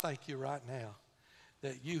thank you right now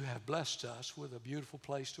that you have blessed us with a beautiful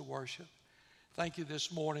place to worship. Thank you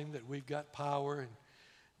this morning that we've got power and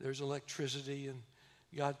there's electricity. And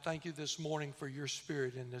God, thank you this morning for your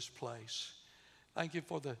spirit in this place. Thank you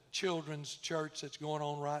for the children's church that's going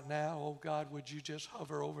on right now. Oh, God, would you just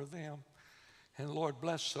hover over them? And, Lord,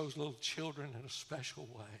 bless those little children in a special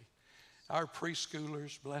way. Our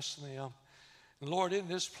preschoolers, bless them. And, Lord, in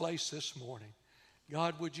this place this morning,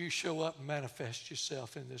 God, would you show up and manifest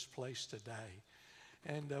yourself in this place today?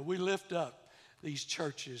 And we lift up these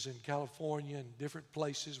churches in California and different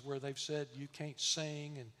places where they've said you can't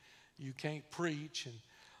sing and you can't preach. And,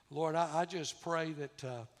 Lord, I just pray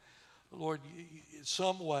that, Lord, in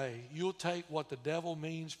some way you'll take what the devil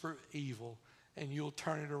means for evil and you'll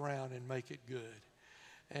turn it around and make it good.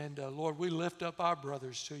 And, Lord, we lift up our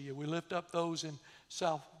brothers to you. We lift up those in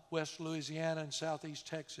southwest Louisiana and southeast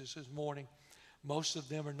Texas this morning. Most of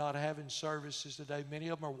them are not having services today. Many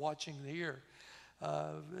of them are watching here.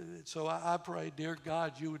 So I pray, dear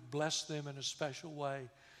God, you would bless them in a special way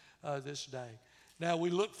this day. Now, we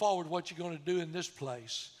look forward to what you're going to do in this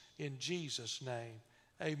place. In Jesus' name,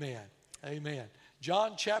 amen. Amen.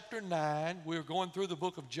 John chapter 9, we're going through the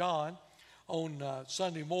book of John on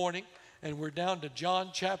Sunday morning, and we're down to John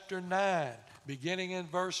chapter 9, beginning in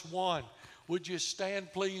verse 1. Would you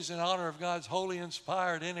stand, please, in honor of God's holy,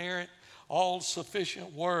 inspired, inerrant,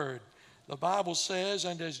 all-sufficient word. The Bible says,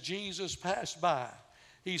 and as Jesus passed by,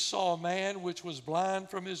 he saw a man which was blind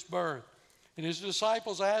from his birth. And his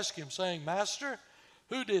disciples asked him, saying, Master,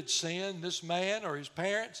 who did sin, this man or his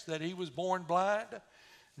parents, that he was born blind?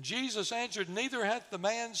 And Jesus answered, Neither hath the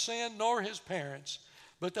man sinned nor his parents,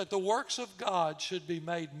 but that the works of God should be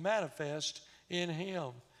made manifest in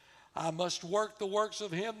him. I must work the works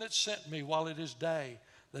of him that sent me while it is day.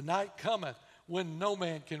 The night cometh when no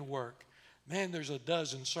man can work. Man, there's a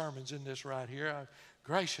dozen sermons in this right here.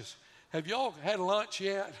 Gracious. Have y'all had lunch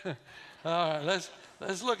yet? All right,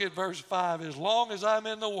 let's look at verse 5. As long as I'm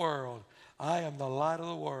in the world, I am the light of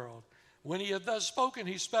the world. When he had thus spoken,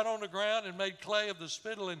 he spat on the ground and made clay of the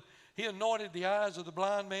spittle, and he anointed the eyes of the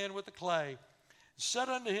blind man with the clay. Said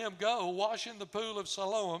unto him, Go, wash in the pool of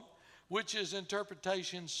Siloam, which is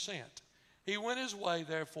interpretation sent. He went his way,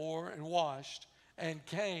 therefore, and washed, and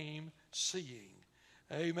came seeing.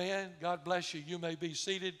 Amen. God bless you. You may be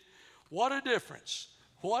seated. What a difference.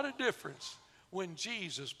 What a difference when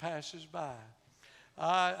Jesus passes by.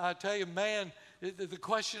 I tell you, man, the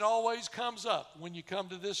question always comes up when you come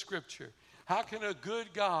to this scripture. How can a good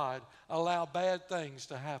God allow bad things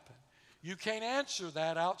to happen? You can't answer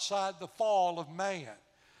that outside the fall of man.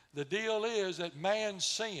 The deal is that man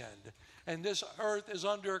sinned, and this earth is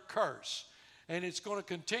under a curse. And it's going to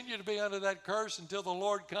continue to be under that curse until the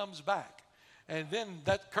Lord comes back. And then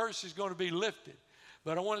that curse is going to be lifted.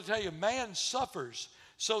 But I want to tell you, man suffers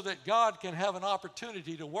so that God can have an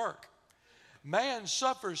opportunity to work. Man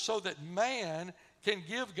suffers so that man can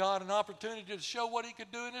give God an opportunity to show what he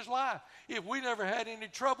could do in his life. If we never had any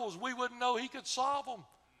troubles, we wouldn't know he could solve them.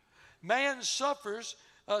 Man suffers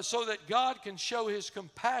so that God can show his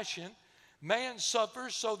compassion. Man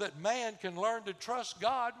suffers so that man can learn to trust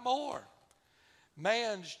God more.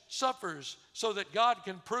 Man suffers so that God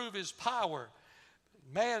can prove his power.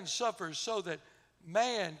 Man suffers so that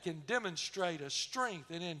man can demonstrate a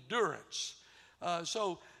strength and endurance.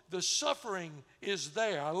 So the suffering is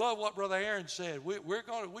there. I love what Brother Aaron said. We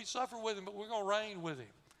suffer with him, but we're going to reign with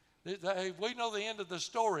him. We know the end of the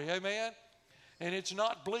story, amen? And it's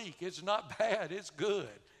not bleak. It's not bad. It's good.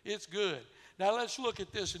 It's good. Now let's look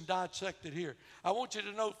at this and dissect it here. I want you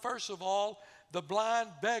to note, first of all, the blind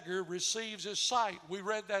beggar receives his sight. We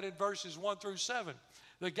read that in verses 1 through 7.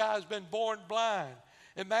 The guy's been born blind.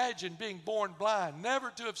 Imagine being born blind,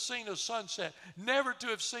 never to have seen a sunset, never to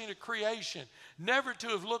have seen a creation, never to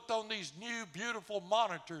have looked on these new beautiful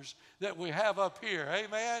monitors that we have up here.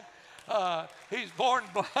 Amen? He's born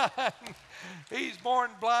blind. He's born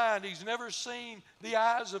blind. He's never seen the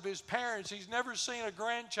eyes of his parents. He's never seen a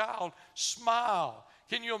grandchild smile.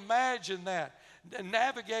 Can you imagine that?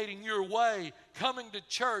 Navigating your way, coming to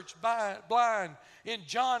church blind. In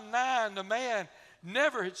John 9, the man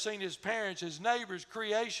never had seen his parents, his neighbors,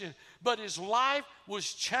 creation, but his life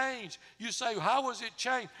was changed. You say, how was it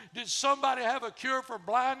changed? Did somebody have a cure for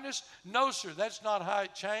blindness? No, sir, that's not how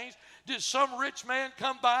it changed. Did some rich man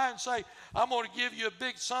come by and say, I'm going to give you a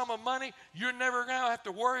big sum of money. You're never going to have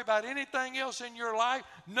to worry about anything else in your life?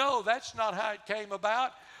 No, that's not how it came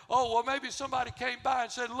about. Oh, well, maybe somebody came by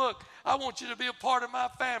and said, look, I want you to be a part of my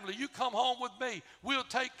family. You come home with me. We'll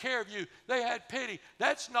take care of you. They had pity.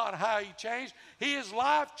 That's not how he changed. His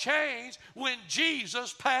life changed when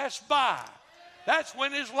Jesus passed by. That's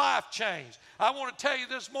when his life changed. I want to tell you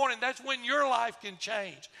this morning, that's when your life can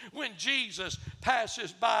change. When Jesus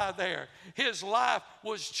passes by there, his life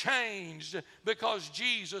was changed because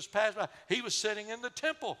Jesus passed by. He was sitting in the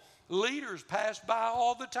temple. Leaders passed by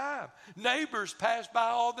all the time. Neighbors passed by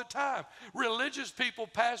all the time. Religious people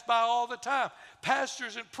passed by all the time.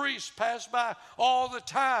 Pastors and priests passed by all the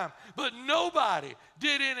time. But nobody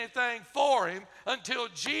did anything for him until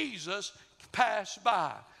Jesus passed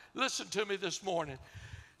by. Listen to me this morning.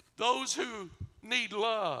 Those who need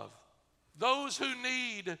love, those who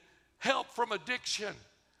need help from addiction,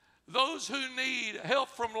 those who need help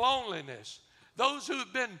from loneliness, those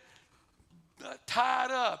who've been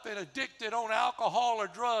tied up and addicted on alcohol or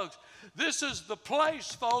drugs, this is the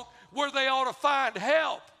place, folk, where they ought to find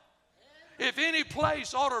help. If any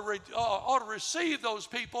place ought to receive those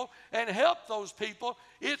people and help those people,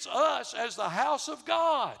 it's us as the house of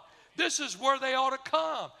God. This is where they ought to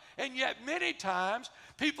come. And yet many times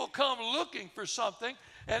people come looking for something,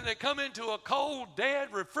 and they come into a cold, dead,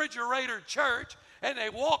 refrigerator church, and they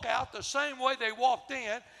walk out the same way they walked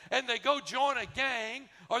in, and they go join a gang,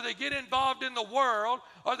 or they get involved in the world,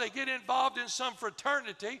 or they get involved in some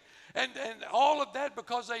fraternity, and all of that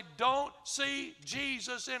because they don't see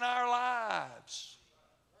Jesus in our lives.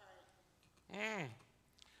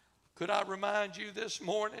 Could I remind you this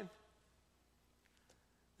morning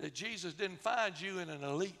that Jesus didn't find you in an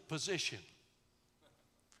elite position.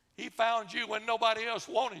 He found you when nobody else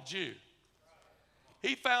wanted you.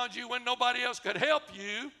 He found you when nobody else could help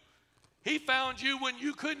you. He found you when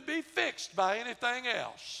you couldn't be fixed by anything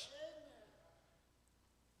else.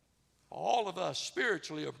 All of us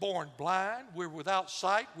spiritually are born blind. We're without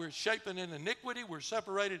sight. We're shapen in iniquity. We're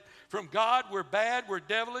separated from God. We're bad. We're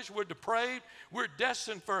devilish. We're depraved. We're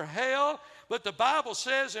destined for hell. But the Bible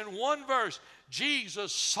says in one verse,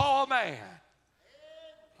 Jesus saw a man.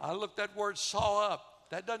 I looked that word saw up.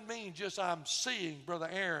 That doesn't mean just I'm seeing Brother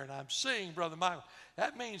Aaron. I'm seeing Brother Michael.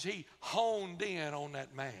 That means he honed in on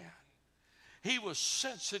that man. He was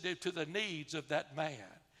sensitive to the needs of that man.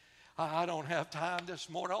 I don't have time this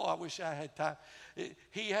morning. Oh, I wish I had time.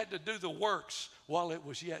 He had to do the works while it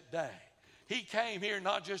was yet day. He came here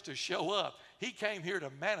not just to show up. He came here to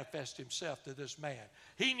manifest himself to this man.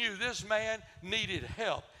 He knew this man needed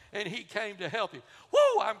help, and he came to help him.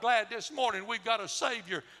 Woo, I'm glad this morning we've got a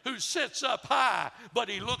Savior who sits up high, but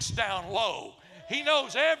he looks down low. He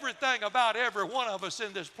knows everything about every one of us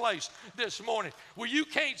in this place this morning. Well, you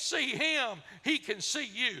can't see him. He can see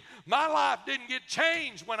you. My life didn't get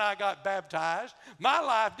changed when I got baptized. My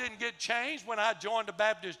life didn't get changed when I joined a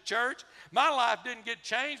Baptist church. My life didn't get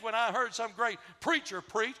changed when I heard some great preacher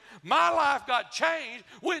preach. My life got changed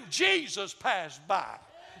when Jesus passed by.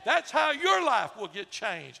 That's how your life will get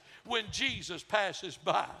changed, when Jesus passes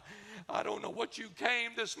by. I don't know what you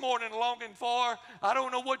came this morning longing for. I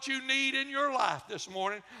don't know what you need in your life this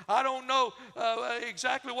morning. I don't know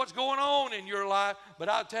exactly what's going on in your life, but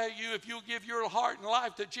I'll tell you, if you give your heart and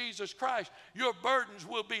life to Jesus Christ, your burdens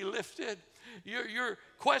will be lifted. Your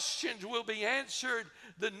questions will be answered.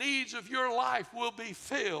 The needs of your life will be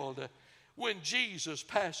filled when Jesus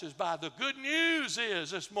passes by. The good news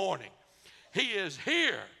is this morning, he is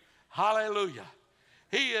here. Hallelujah.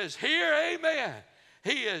 He is here. Amen.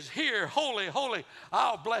 He is here. Holy, holy.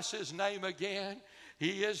 I'll bless his name again.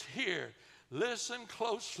 He is here. Listen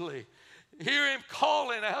closely. Hear him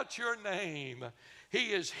calling out your name. He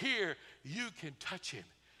is here. You can touch him.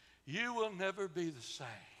 You will never be the same.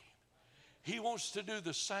 He wants to do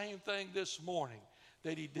the same thing this morning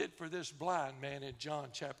that he did for this blind man in John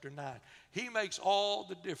chapter 9. He makes all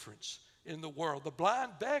the difference in the world. The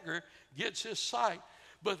blind beggar gets his sight.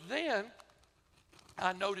 But then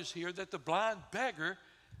I notice here that the blind beggar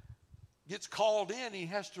gets called in. He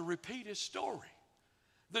has to repeat his story.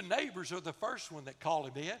 The neighbors are the first one that call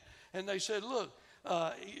him in, and they said, look,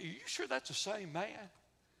 are you sure that's the same man?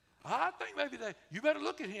 I think maybe you better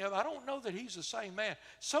look at him. I don't know that he's the same man.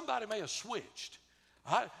 Somebody may have switched.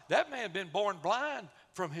 That man had been born blind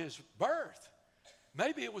from his birth.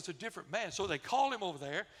 Maybe it was a different man. So they call him over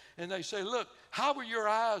there, and they say, look, how were your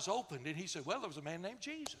eyes opened? And he said, well, there was a man named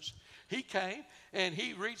Jesus. He came, and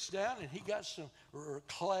he reached down, and he got some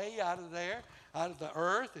clay out of there, out of the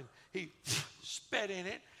earth, and he spat in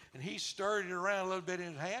it, and he stirred it around a little bit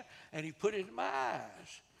in his hand, and he put it in my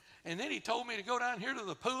eyes. And then he told me to go down here to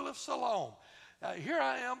the pool of Siloam. Here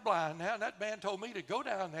I am blind now, and that man told me to go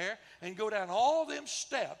down there and go down all them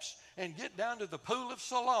steps and get down to the pool of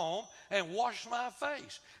Siloam and wash my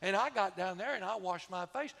face. And I got down there and I washed my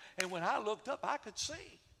face, and when I looked up, I could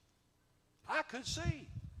see. I could see.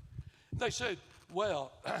 They said,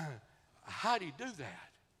 well, how'd he do that?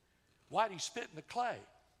 Why'd he spit in the clay?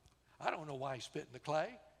 I don't know why he spit in the clay.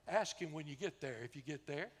 Ask him when you get there, if you get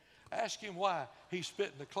there. Ask him why he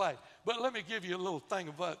spit in the clay. But let me give you a little thing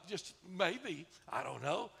about just maybe, I don't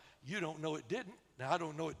know. You don't know it didn't. Now, I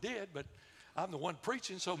don't know it did, but I'm the one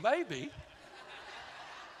preaching, so maybe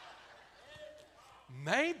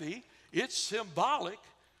it's symbolic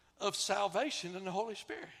of salvation in the Holy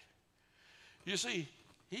Spirit. You see,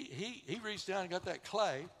 he reached down and got that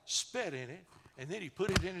clay, spit in it, and then he put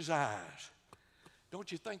it in his eyes.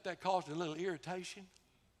 Don't you think that caused a little irritation,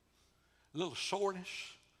 a little soreness,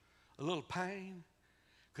 a little pain?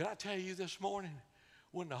 Could I tell you this morning,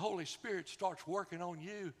 when the Holy Spirit starts working on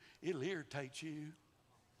you, it'll irritate you.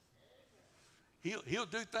 He'll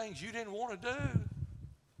do things you didn't want to do.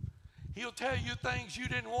 He'll tell you things you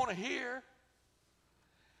didn't want to hear.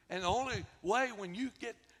 And the only way when you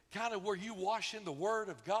get kind of where you wash in the Word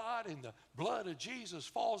of God and the blood of Jesus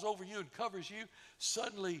falls over you and covers you,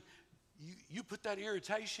 suddenly you put that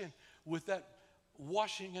irritation with that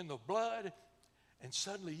washing in the blood, and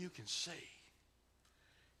suddenly you can see.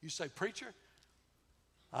 You say, preacher,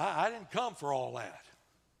 I didn't come for all that.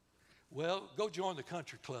 Well, go join the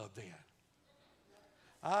country club then.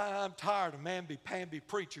 I'm tired of mamby-pamby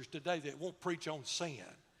preachers today that won't preach on sin.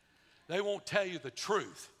 They won't tell you the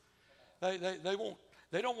truth. They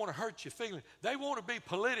don't want to hurt your feelings. They want to be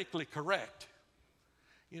politically correct.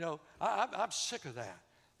 You know, I'm sick of that.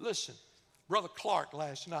 Listen, Brother Clark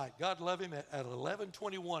last night, God love him, at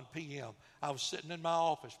 11:21 p.m., I was sitting in my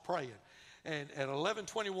office praying. And at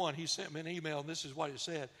 11:21, he sent me an email, and this is what it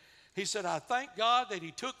said. He said, I thank God that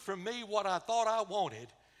he took from me what I thought I wanted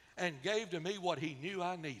and gave to me what he knew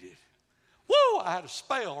I needed. Woo! I had a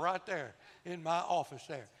spell right there in my office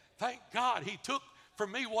there. Thank God he took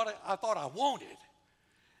from me what I thought I wanted,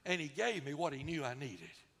 and he gave me what he knew I needed.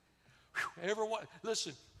 Whew, everyone,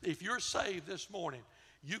 listen, if you're saved this morning,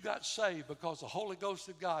 you got saved because the Holy Ghost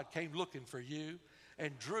of God came looking for you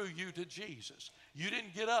and drew you to Jesus. You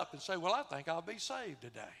didn't get up and say, well, I think I'll be saved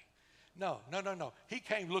today. No. He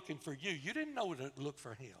came looking for you. You didn't know to look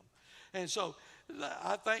for him. And so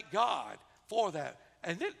I thank God for that.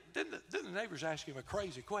 And then the neighbors asked him a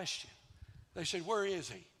crazy question. They said, where is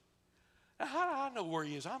he? Now, how do I know where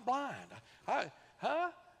he is? I'm blind.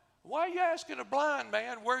 Why are you asking a blind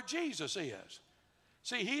man where Jesus is?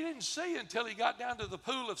 See, he didn't see until he got down to the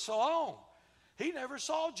pool of Siloam. He never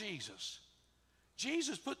saw Jesus.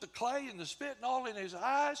 Jesus put the clay and the spit and all in his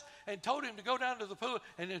eyes and told him to go down to the pool.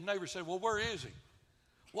 And his neighbor said, well, where is he?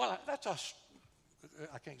 Well,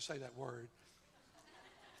 I can't say that word.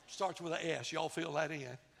 Starts with an S. Y'all fill that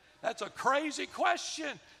in. That's a crazy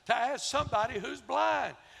question to ask somebody who's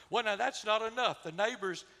blind. Well, now that's not enough. The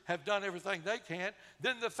neighbors have done everything they can.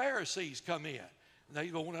 Then the Pharisees come in.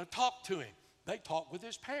 They want to talk to him. They talk with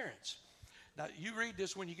his parents. Now, you read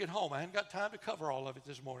this when you get home. I haven't got time to cover all of it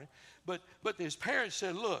this morning. But his parents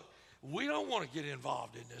said, look, we don't want to get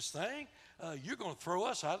involved in this thing. You're going to throw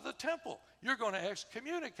us out of the temple. You're going to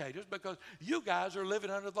excommunicate us because you guys are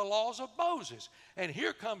living under the laws of Moses. And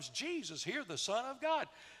here comes Jesus, here, the Son of God.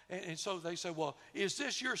 And so they say, well, is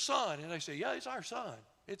this your son? And they say, yeah, it's our son.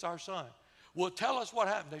 It's our son. Well, tell us what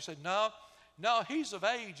happened. They said, no, he's of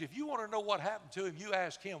age. If you want to know what happened to him, you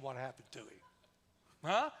ask him what happened to him.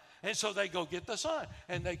 Huh? And so they go get the son.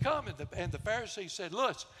 And they come, and the Pharisees said,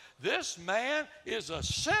 look, this man is a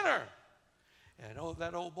sinner. And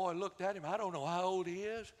that old boy looked at him. I don't know how old he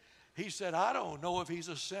is. He said, I don't know if he's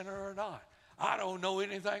a sinner or not. I don't know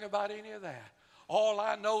anything about any of that. All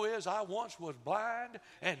I know is I once was blind,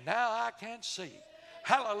 and now I can see.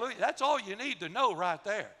 Hallelujah. That's all you need to know right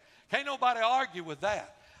there. Can't nobody argue with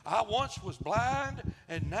that. I once was blind,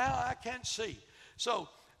 and now I can see. So,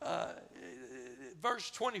 verse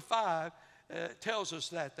 25 tells us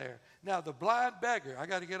that there. Now, the blind beggar, I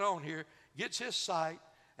got to get on here, gets his sight,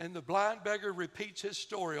 and the blind beggar repeats his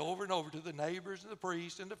story over and over to the neighbors and the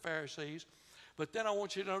priests and the Pharisees. But then I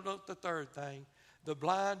want you to note the third thing. The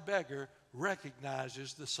blind beggar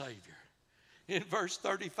recognizes the Savior. In verse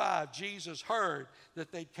 35, Jesus heard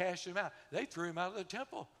that they'd cast him out. They threw him out of the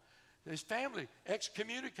temple. His family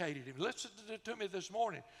excommunicated him. Listen to me this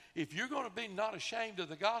morning. If you're going to be not ashamed of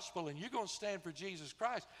the gospel and you're going to stand for Jesus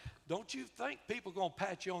Christ, don't you think people are going to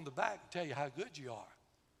pat you on the back and tell you how good you are?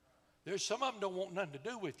 There's some of them don't want nothing to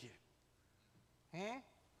do with you.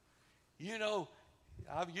 You know,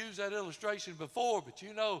 I've used that illustration before, but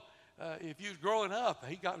you know, if you was growing up,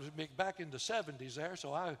 he got back in the 70s there,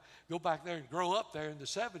 so I go back there and grow up there in the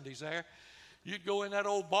 70s there. You'd go in that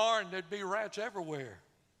old barn, there'd be rats everywhere.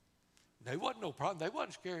 They wasn't no problem. They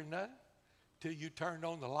wasn't scared of nothing till you turned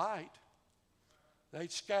on the light.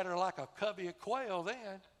 They'd scatter like a covey of quail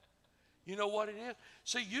then. You know what it is?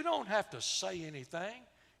 See, you don't have to say anything.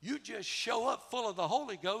 You just show up full of the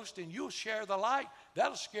Holy Ghost and you'll share the light.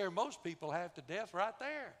 That'll scare most people half to death right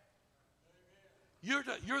there.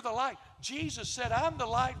 You're the light. Jesus said, I'm the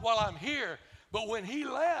light while I'm here. But when he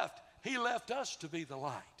left us to be the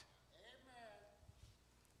light. Amen.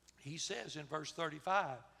 He says in verse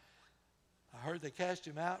 35, I heard they cast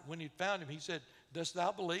him out. When he'd found him, he said, dost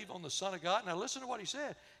thou believe on the Son of God? Now listen to what he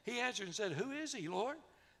said. He answered and said, who is he, Lord,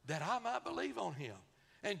 that I might believe on him?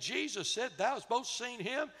 And Jesus said, thou hast both seen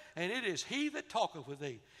him, and it is he that talketh with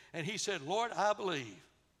thee. And he said, Lord, I believe.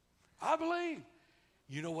 I believe.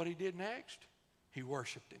 You know what he did next? He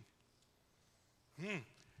worshiped him.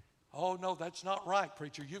 Oh, no, that's not right,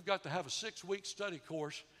 preacher. You've got to have a 6-week study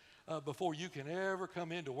course before you can ever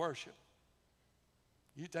come into worship.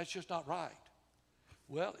 That's just not right.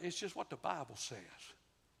 Well, it's just what the Bible says.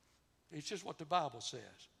 It's just what the Bible says.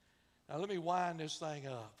 Now, let me wind this thing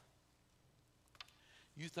up.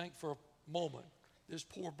 You think for a moment, this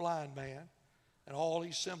poor blind man and all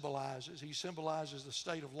he symbolizes the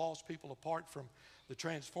state of lost people apart from the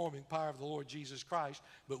transforming power of the Lord Jesus Christ.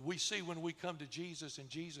 But we see when we come to Jesus and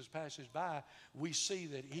Jesus passes by, we see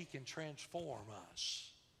that he can transform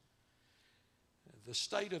us. The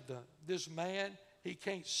state of this man, he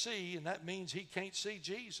can't see, and that means he can't see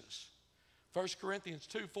Jesus. 1 Corinthians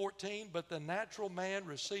 2:14, but the natural man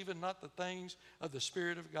receiveth not the things of the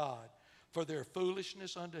Spirit of God, for their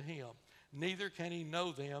foolishness unto him. Neither can he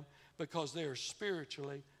know them, because they are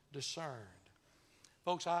spiritually discerned.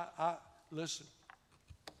 Folks, I listen.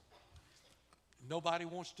 Nobody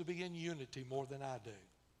wants to be in unity more than I do.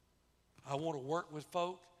 I want to work with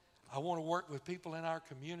folk. I want to work with people in our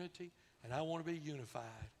community, and I want to be unified.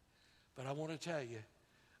 But I want to tell you,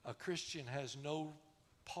 a Christian has no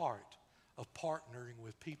part of partnering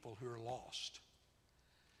with people who are lost,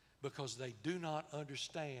 because they do not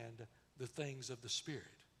understand the things of the Spirit.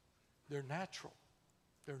 They're natural.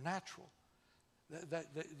 They're natural.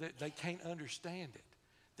 They can't understand it.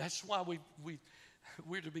 That's why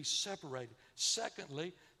we're to be separated.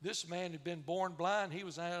 Secondly, this man had been born blind. He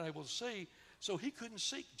was unable to see, so he couldn't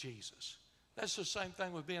seek Jesus. That's the same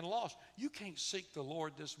thing with being lost. You can't seek the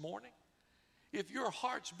Lord this morning. If your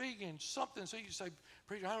heart's beating something, so you say,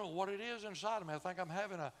 preacher, I don't know what it is inside of me. I think I'm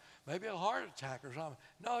having maybe a heart attack or something.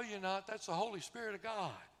 No, you're not. That's the Holy Spirit of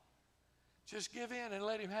God. Just give in and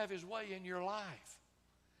let him have his way in your life.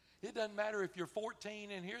 It doesn't matter if you're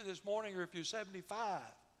 14 in here this morning or if you're 75.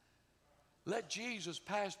 Let Jesus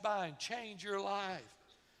pass by and change your life.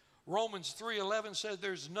 Romans 3:11 says,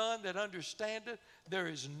 there's none that understandeth, there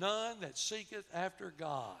is none that seeketh after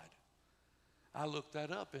God. I looked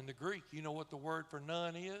that up in the Greek. You know what the word for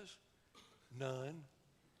none is? None.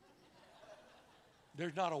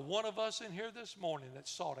 There's not a one of us in here this morning that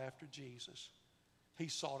sought after Jesus. He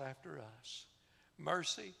sought after us.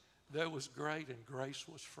 Mercy, there was great, and grace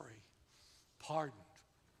was free. Pardoned.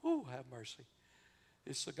 Ooh, have mercy.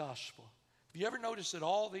 It's the gospel. Have you ever noticed that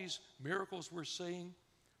all these miracles we're seeing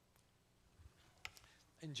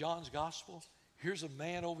in John's gospel, here's a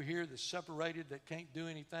man over here that's separated, that can't do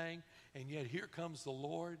anything, and yet here comes the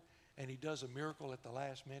Lord, and he does a miracle at the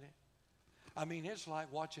last minute? I mean, it's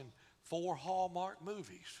like watching 4 Hallmark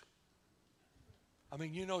movies. I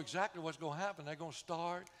mean, you know exactly what's going to happen. They're going to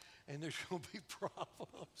start, and there's going to be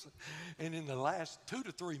problems. And in the last 2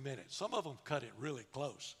 to 3 minutes, some of them cut it really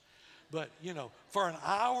close. But, you know, for an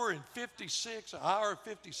hour and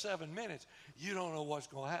 57 minutes, you don't know what's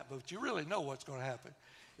going to happen. But you really know what's going to happen.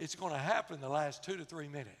 It's going to happen in the last 2 to 3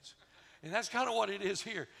 minutes. And that's kind of what it is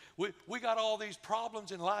here. We got all these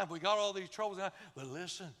problems in life. We got all these troubles in life. But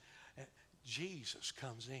listen, Jesus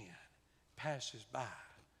comes in, passes by,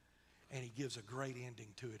 and he gives a great ending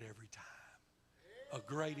to it every time. A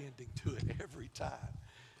great ending to it every time.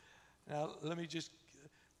 Now, let me just,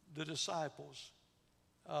 the disciples,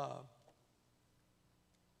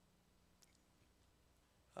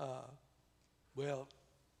 well,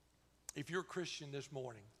 if you're a Christian this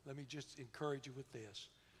morning, let me just encourage you with this.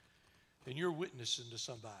 And you're witnessing to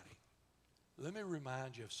somebody. Let me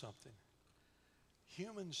remind you of something.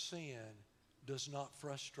 Human sin does not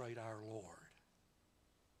frustrate our Lord.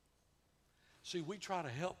 See, we try to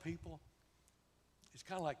help people. It's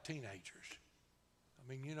kind of like teenagers. I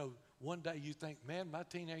mean, you know, one day you think, man, my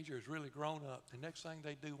teenager has really grown up. The next thing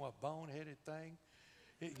they do, a boneheaded thing,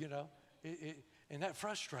 and that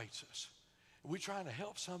frustrates us. We're trying to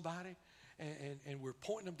help somebody, and we're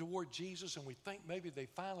pointing them toward Jesus, and we think maybe they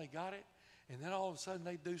finally got it, and then all of a sudden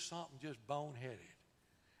they do something just boneheaded.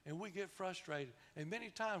 And we get frustrated. And many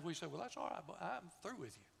times we say, well, that's all right, but I'm through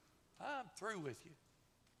with you. I'm through with you.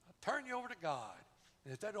 I'll turn you over to God.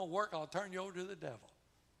 And if that don't work, I'll turn you over to the devil.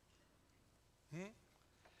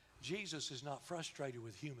 Jesus is not frustrated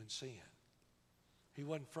with human sin. He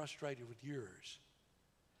wasn't frustrated with yours.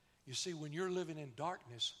 You see, when you're living in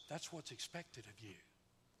darkness, that's what's expected of you.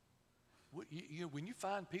 When you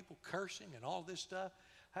find people cursing and all this stuff,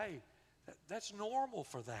 hey, that's normal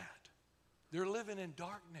for that. They're living in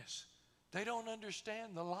darkness. They don't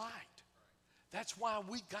understand the light. That's why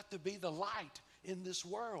we got to be the light in this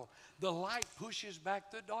world. The light pushes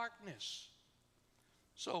back the darkness.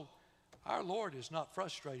 So our Lord is not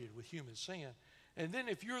frustrated with human sin. And then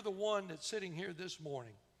if you're the one that's sitting here this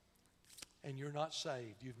morning and you're not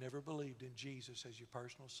saved, you've never believed in Jesus as your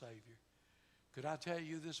personal Savior, could I tell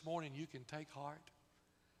you this morning, you can take heart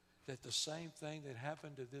that the same thing that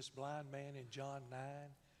happened to this blind man in John 9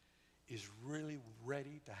 is really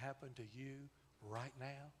ready to happen to you right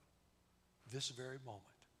now, this very moment,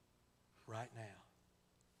 right now.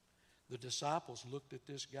 The disciples looked at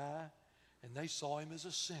this guy and they saw him as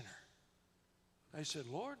a sinner. They said,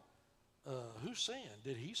 Lord, who sinned?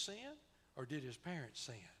 Did he sin or did his parents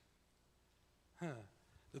sin?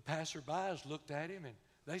 The passerbys looked at him and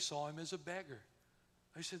they saw him as a beggar.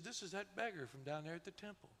 They said, this is that beggar from down there at the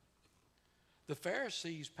temple. The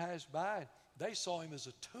Pharisees passed by and they saw him as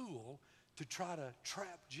a tool to try to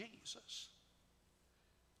trap Jesus.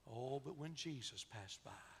 Oh, but when Jesus passed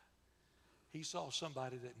by, he saw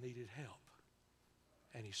somebody that needed help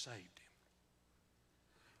and he saved him.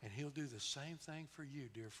 And he'll do the same thing for you,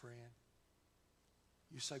 dear friend.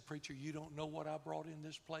 You say, preacher, you don't know what I brought in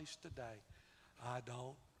this place today. I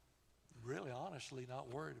don't. Really, honestly,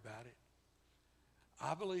 not worried about it.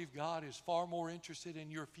 I believe God is far more interested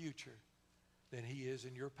in your future than he is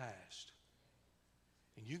in your past.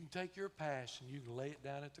 And you can take your past and you can lay it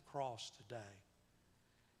down at the cross today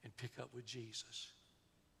and pick up with Jesus.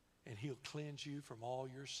 And he'll cleanse you from all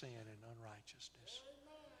your sin and unrighteousness.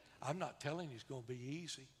 I'm not telling you it's going to be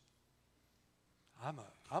easy. I'm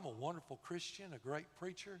a wonderful Christian, a great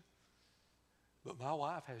preacher, but my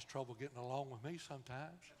wife has trouble getting along with me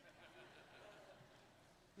sometimes.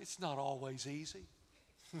 It's not always easy.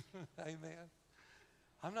 Amen.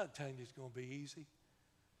 I'm not telling you it's going to be easy,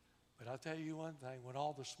 but I'll tell you one thing, when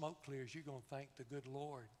all the smoke clears, you're going to thank the good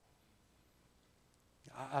Lord.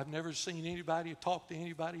 I've never seen anybody talk to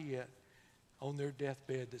anybody yet on their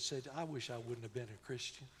deathbed that said, I wish I wouldn't have been a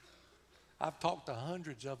Christian. I've talked to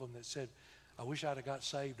hundreds of them that said, I wish I'd have got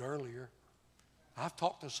saved earlier. I've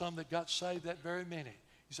talked to some that got saved that very minute.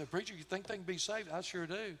 You say, preacher, you think they can be saved? I sure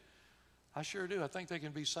do. I sure do. I think they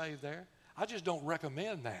can be saved there. I just don't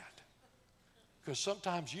recommend that because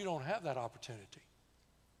sometimes you don't have that opportunity.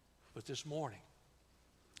 But this morning,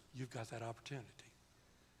 you've got that opportunity.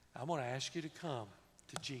 I'm going to ask you to come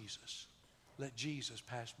to Jesus. Let Jesus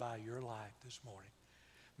pass by your life this morning.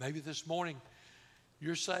 Maybe this morning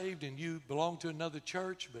you're saved and you belong to another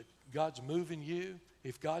church, but God's moving you.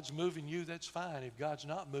 If God's moving you, that's fine. If God's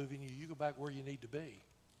not moving you, you go back where you need to be.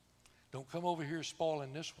 Don't come over here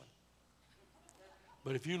spoiling this one.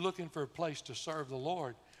 But if you're looking for a place to serve the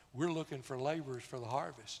Lord, we're looking for laborers for the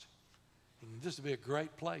harvest. And this would be a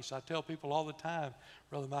great place. I tell people all the time,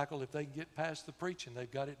 Brother Michael, if they can get past the preaching, they've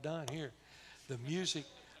got it done here. The music,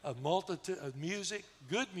 a multitude of music,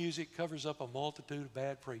 good music covers up a multitude of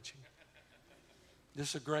bad preaching. This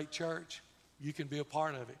is a great church. You can be a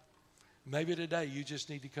part of it. Maybe today you just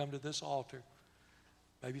need to come to this altar.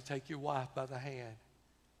 Maybe take your wife by the hand.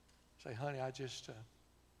 Say, honey,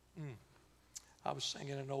 I was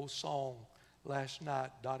singing an old song last night,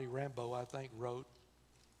 Dottie Rambo, I think, wrote.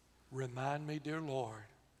 Remind me, dear Lord,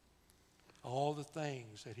 all the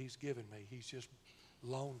things that he's given me. He's just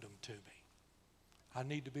loaned them to me. I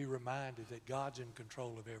need to be reminded that God's in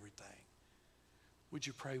control of everything. Would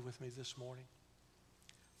you pray with me this morning?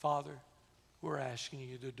 Father, we're asking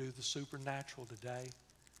you to do the supernatural today.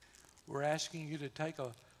 We're asking you to take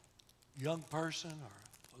a young person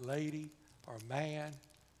or a lady or a man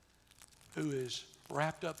who is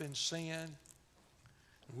wrapped up in sin.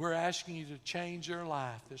 We're asking you to change their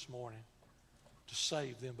life this morning to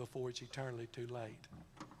save them before it's eternally too late.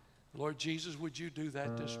 Lord Jesus, would you do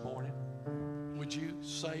that this morning? Would you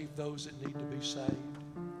save those that need to be saved?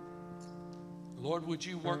 Lord, would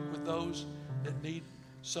you work with those that need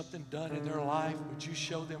something done in their life? Would you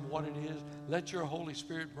show them what it is? Let your Holy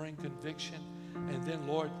Spirit bring conviction. And then,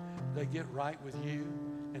 Lord, they get right with you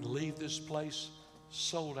and leave this place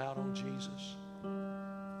sold out on Jesus.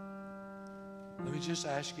 Let me just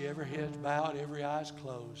ask you, every head's bowed, every eye's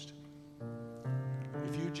closed.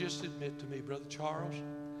 If you just admit to me, Brother Charles,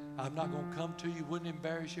 I'm not going to come to you, wouldn't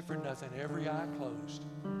embarrass you for nothing, every eye closed.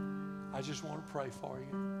 I just want to pray for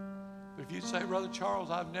you. But if you say, Brother Charles,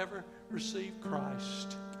 I've never received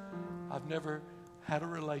Christ, I've never had a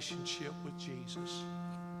relationship with Jesus,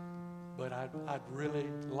 but I'd really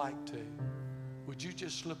like to. Would you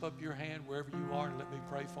just slip up your hand wherever you are and let me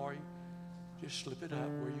pray for you? Just slip it up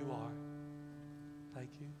where you are.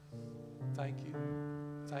 Thank you. Thank you.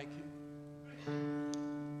 Thank you.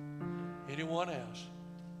 Anyone else?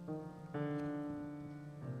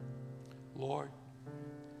 Lord,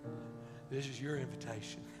 this is your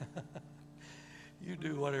invitation. You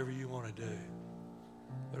do whatever you want to do.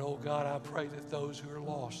 But, oh God, I pray that those who are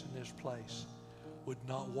lost in this place would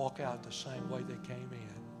not walk out the same way they came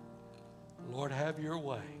in. Lord, have your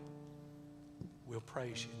way. We'll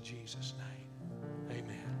praise you in Jesus' name.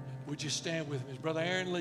 Amen. Would you stand with me? Brother Aaron Lee.